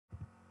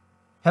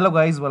Hello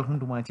guys, welcome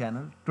to my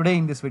channel. Today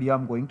in this video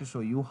I'm going to show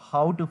you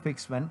how to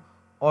fix when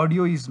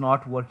audio is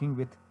not working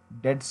with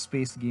Dead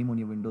Space game on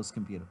your Windows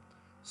computer.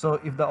 So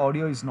if the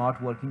audio is not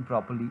working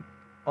properly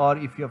or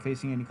if you're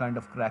facing any kind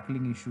of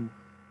crackling issue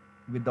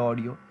with the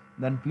audio,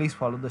 then please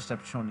follow the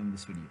steps shown in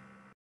this video.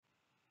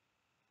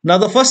 Now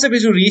the first step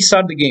is to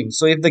restart the game.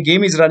 So if the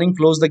game is running,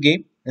 close the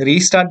game,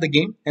 restart the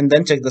game and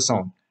then check the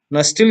sound.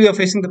 Now still you are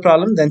facing the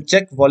problem, then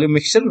check volume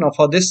mixture. Now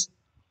for this,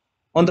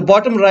 on the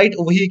bottom right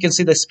over here you can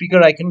see the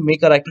speaker icon.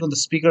 Make a right click on the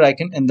speaker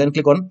icon and then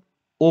click on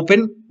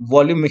open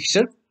volume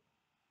mixture.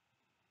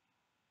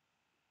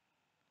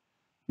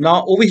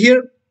 Now over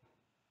here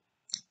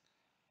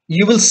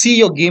you will see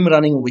your game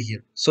running over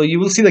here. So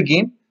you will see the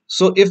game.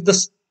 So if the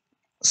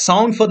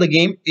sound for the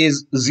game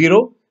is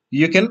 0,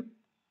 you can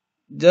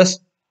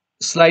just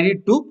slide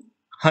it to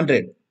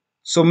 100.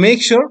 So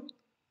make sure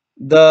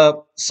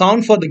the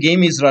sound for the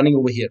game is running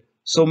over here.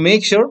 So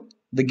make sure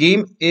the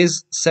game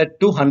is set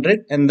to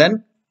 100 and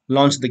then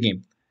launch the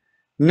game.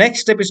 Next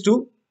step is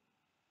to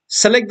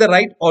select the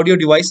right audio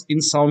device in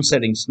sound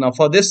settings. Now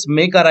for this,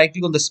 make a right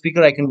click on the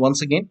speaker icon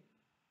once again.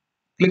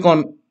 Click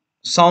on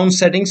sound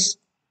settings.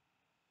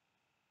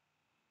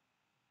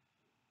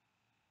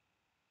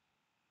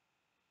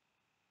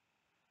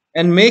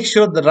 And make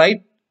sure the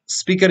right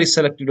speaker is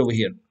selected over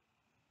here.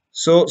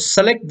 So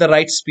select the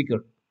right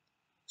speaker.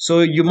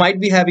 So you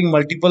might be having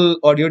multiple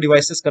audio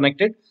devices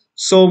connected.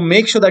 So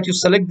make sure that you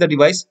select the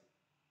device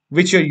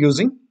which you're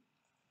using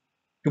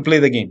to play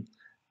the game.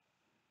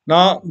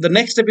 Now the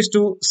next step is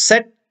to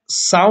set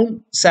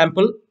sound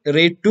sample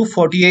rate to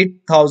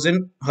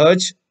 48,000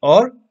 Hz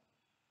or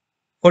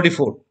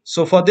 44.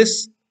 So for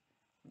this,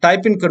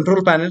 type in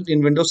control panel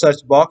in Windows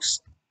search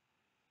box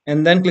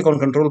and then click on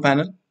control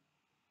panel.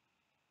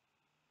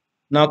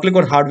 Now click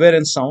on hardware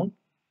and sound.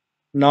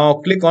 Now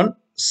click on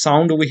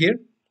sound over here.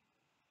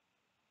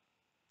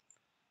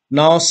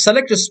 Now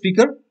select your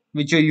speaker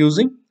which you're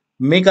using.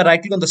 Make a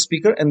right click on the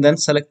speaker and then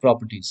select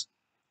properties.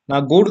 Now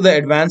go to the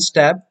advanced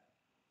tab.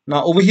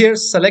 Now over here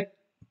select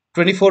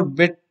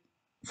 24-bit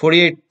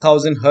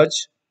 48,000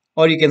 Hz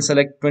or you can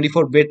select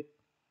 24-bit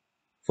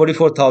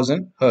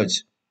 44,000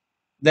 Hz.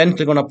 Then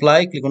click on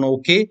apply, click on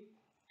OK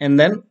and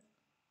then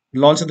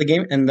launch the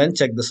game and then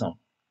check the sound.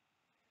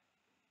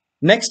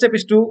 Next step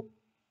is to,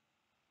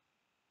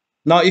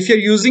 now if you're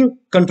using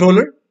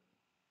controller,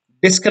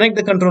 disconnect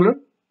the controller,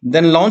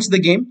 then launch the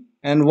game,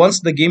 and once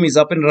the game is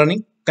up and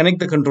running, connect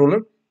the controller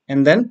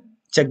and then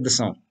check the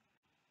sound.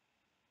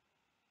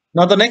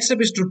 Now the next step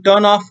is to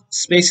turn off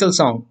spatial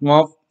sound.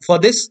 Now for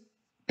this,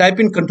 type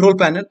in control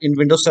panel in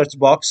Windows search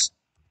box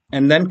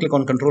and then click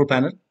on control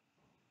panel.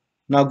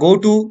 Now go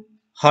to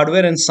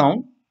hardware and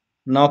sound.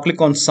 Now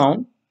click on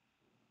sound.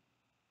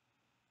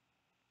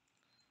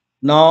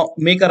 Now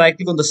make a right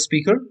click on the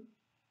speaker.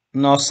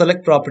 Now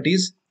select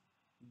properties.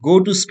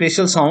 Go to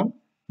spatial sound.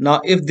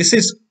 Now if this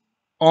is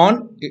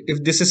on,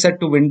 if this is set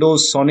to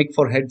Windows Sonic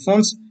for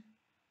headphones,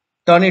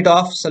 turn it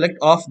off, select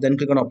off, then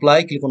click on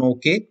apply, click on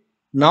OK.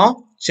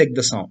 Now check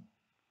the sound.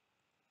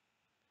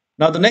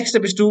 Now the next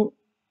step is to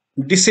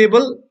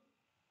disable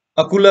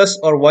Oculus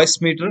or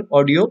voicemeeter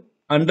audio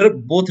under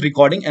both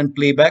recording and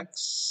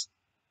playbacks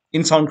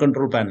in sound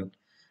control panel.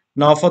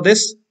 Now for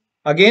this,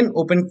 again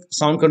open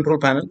sound control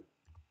panel.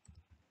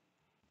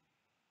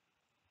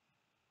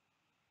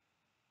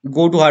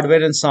 Go to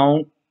hardware and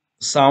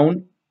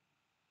sound.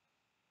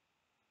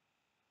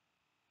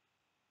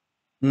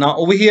 Now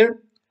over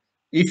here,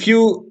 if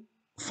you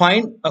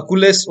find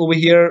Oculus over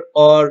here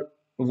or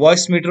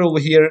voicemeeter over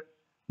here,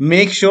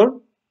 make sure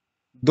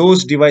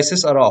those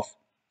devices are off.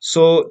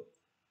 So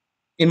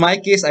in my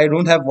case, I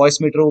don't have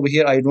voicemeeter over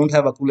here, I don't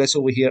have Oculus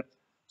over here.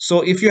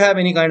 So if you have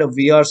any kind of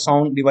VR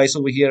sound device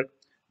over here,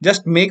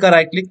 just make a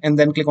right click and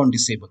then click on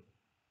disable.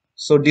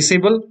 So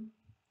disable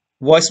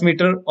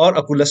voicemeeter or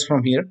Oculus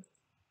from here.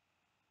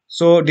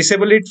 So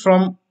disable it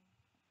from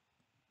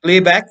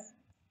playback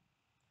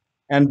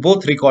and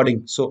both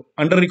recording. So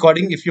under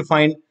recording, if you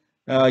find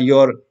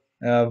your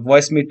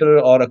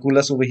voicemeeter or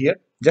Oculus over here,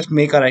 just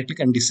make a right click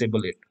and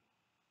disable it.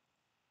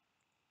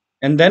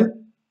 And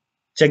then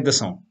check the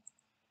sound.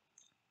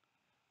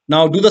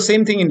 Now do the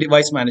same thing in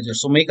device manager.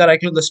 So make a right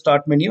click on the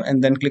start menu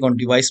and then click on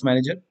device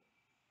manager.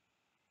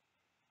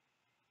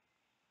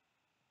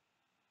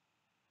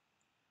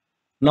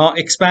 Now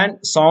expand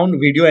sound,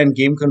 video and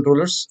game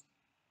controllers.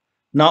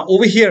 Now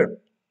over here,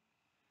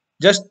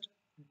 just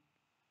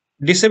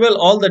disable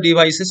all the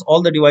devices,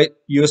 all the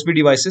USB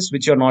devices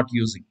which you're not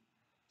using.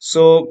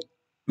 So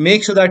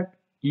make sure that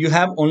you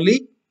have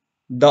only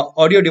the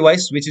audio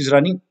device which is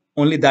running,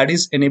 only that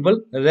is enabled,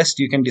 the rest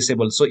you can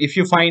disable. So if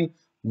you find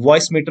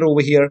voicemeeter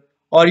over here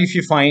or if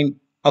you find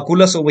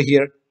Oculus over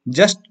here,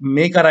 just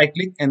make a right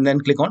click and then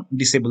click on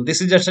disable.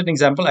 This is just an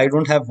example. I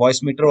don't have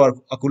voicemeter or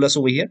Oculus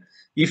over here.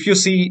 If you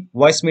see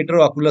voicemeter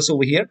or Oculus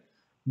over here,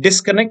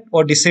 disconnect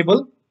or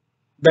disable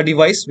the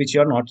device which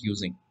you are not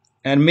using.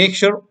 And make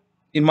sure,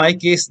 in my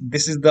case,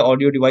 this is the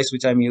audio device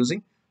which I'm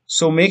using.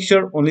 So make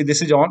sure only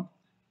this is on,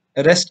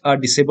 rest are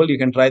disabled. You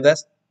can try that.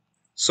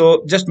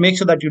 So just make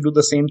sure that you do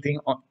the same thing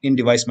in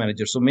device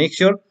manager. So make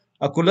sure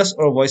Oculus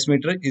or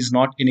voicemeeter is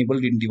not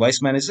enabled in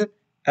device manager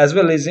as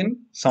well as in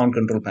sound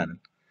control panel.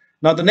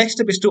 Now the next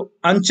step is to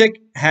uncheck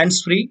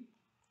hands-free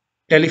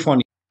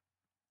telephony.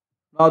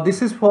 Now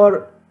this is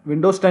for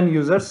Windows 10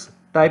 users.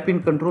 Type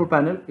in control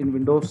panel in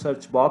Windows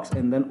search box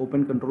and then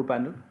open control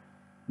panel.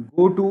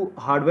 Go to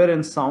hardware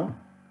and sound.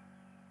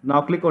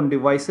 Now click on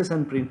devices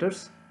and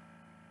printers.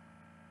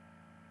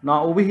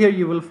 Now over here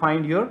you will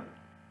find your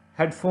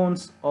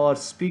headphones or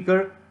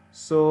speaker.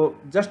 So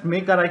just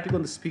make a right click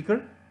on the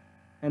speaker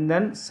and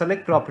then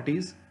select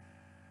properties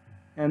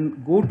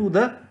and go to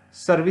the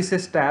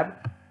services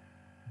tab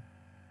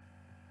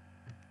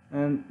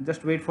and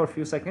just wait for a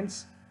few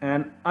seconds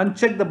and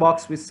uncheck the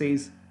box which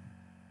says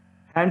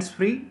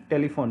hands-free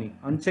telephony.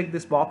 Uncheck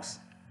this box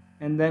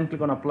and then click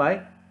on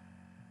apply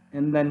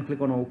and then click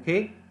on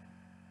OK.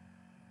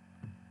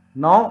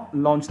 Now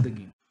launch the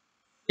game.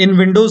 In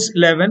Windows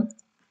 11,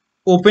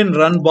 open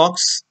run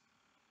box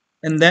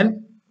and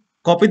then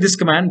copy this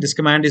command. This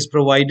command is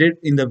provided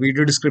in the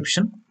video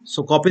description.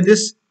 So copy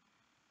this,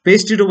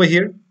 paste it over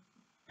here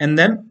and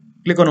then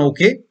click on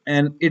OK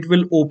and it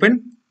will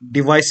open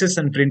devices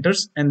and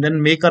printers and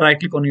then make a right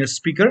click on your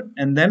speaker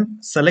and then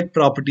select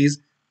properties.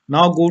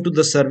 Now go to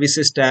the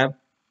services tab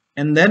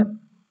and then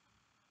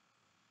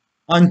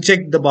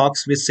uncheck the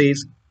box which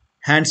says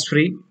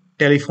hands-free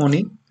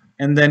telephony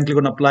and then click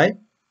on apply,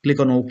 click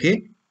on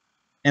OK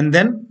and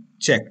then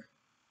check.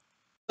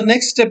 The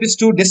next step is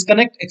to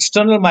disconnect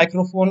external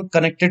microphone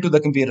connected to the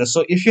computer.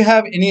 So if you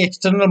have any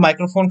external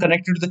microphone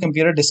connected to the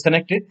computer,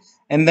 disconnect it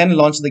and then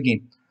launch the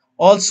game.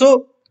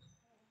 Also,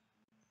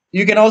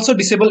 you can also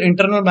disable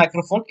internal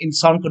microphone in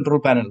sound control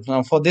panel.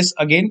 Now for this,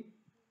 again,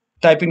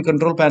 type in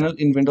control panel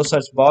in Windows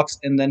search box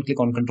and then click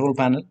on control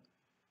panel.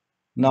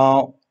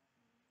 Now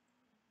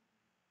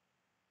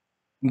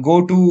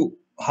go to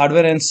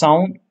hardware and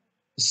sound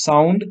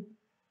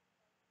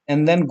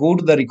and then go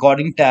to the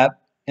recording tab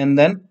and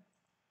then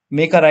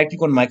make a right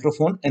click on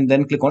microphone and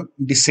then click on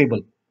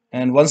disable.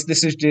 And once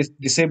this is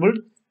disabled,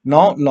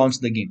 now launch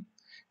the game.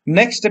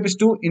 Next step is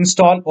to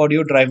install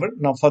audio driver.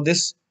 Now for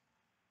this,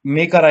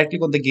 make a right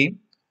click on the game,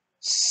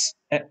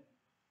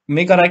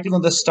 make a right click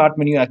on the start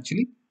menu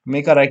actually,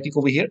 make a right click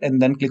over here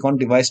and then click on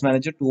device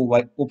manager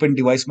to open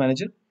device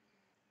manager.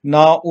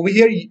 Now over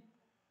here,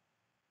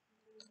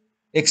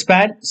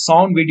 expand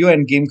sound, video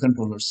and game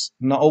controllers.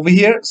 Now over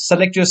here,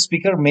 select your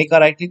speaker, make a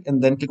right click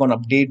and then click on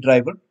update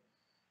driver.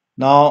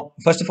 Now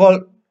first of all,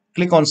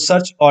 click on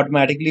search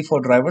automatically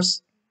for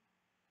drivers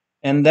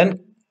and then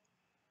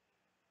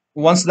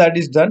once that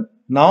is done,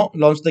 now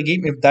launch the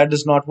game. If that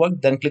does not work,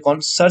 then click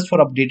on search for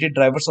updated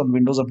drivers on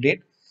Windows Update.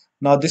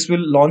 Now this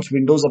will launch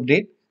Windows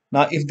Update.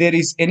 Now if there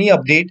is any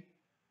update,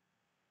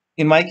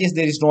 in my case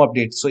there is no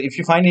update. So if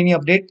you find any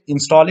update,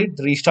 install it,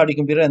 restart your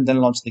computer and then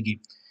launch the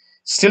game.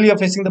 Still you're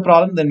facing the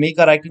problem, then make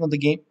a right click on the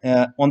game,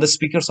 on the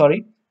speaker,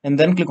 sorry, and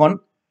then click on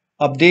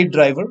update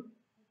driver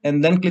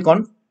and then click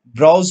on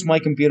browse my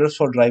computers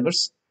for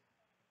drivers.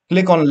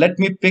 Click on let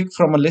me pick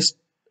from a list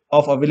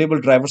of available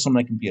drivers on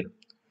my computer.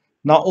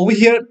 Now over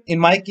here, in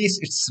my case,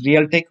 it's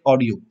Realtek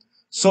audio.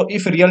 So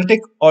if Realtek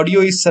audio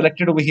is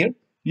selected over here,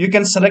 you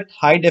can select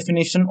high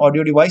definition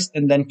audio device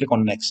and then click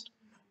on next.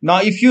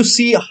 Now if you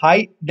see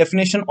high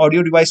definition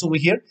audio device over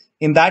here,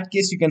 in that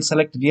case, you can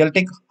select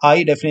Realtek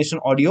high definition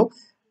audio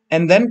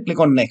and then click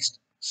on next.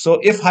 So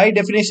if high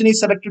definition is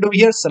selected over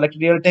here, select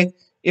Realtek.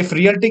 If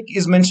Realtek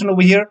is mentioned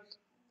over here,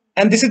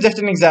 and this is just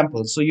an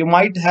example, so you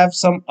might have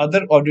some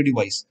other audio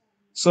device.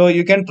 So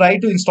you can try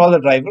to install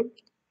a driver.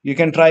 You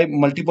can try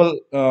multiple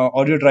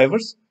audio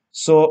drivers.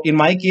 So in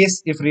my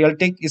case, if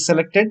Realtek is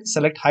selected,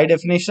 select high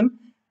definition.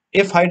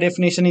 If high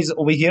definition is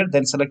over here,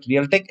 then select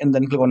Realtek and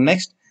then click on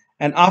next.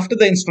 And after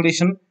the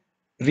installation,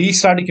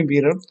 restart your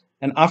computer.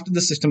 And after the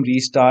system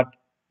restart,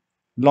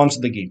 launch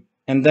the game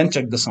and then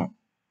check the sound.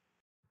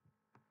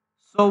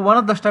 So one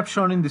of the steps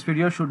shown in this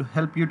video should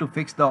help you to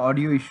fix the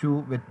audio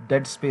issue with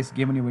Dead Space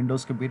game on your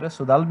Windows computer.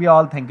 So that'll be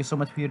all. Thank you so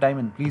much for your time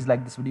and please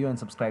like this video and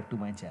subscribe to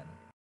my channel.